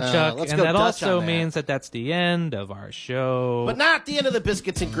next time, Chuck. let's And go that Dutch also on that. means that that's the end of our show. But not the end of the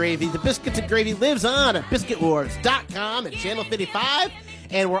Biscuits and Gravy. The Biscuits and Gravy lives on at BiscuitWars.com and Channel 55,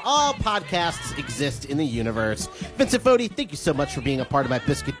 and where all podcasts exist in the universe. Vincent Fodi, thank you so much for being a part of my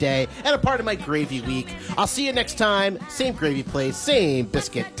Biscuit Day and a part of my Gravy Week. I'll see you next time. Same gravy place, same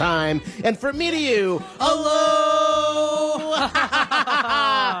biscuit time. And from me to you, hello!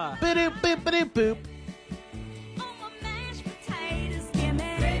 Boop, boop, boop, boop.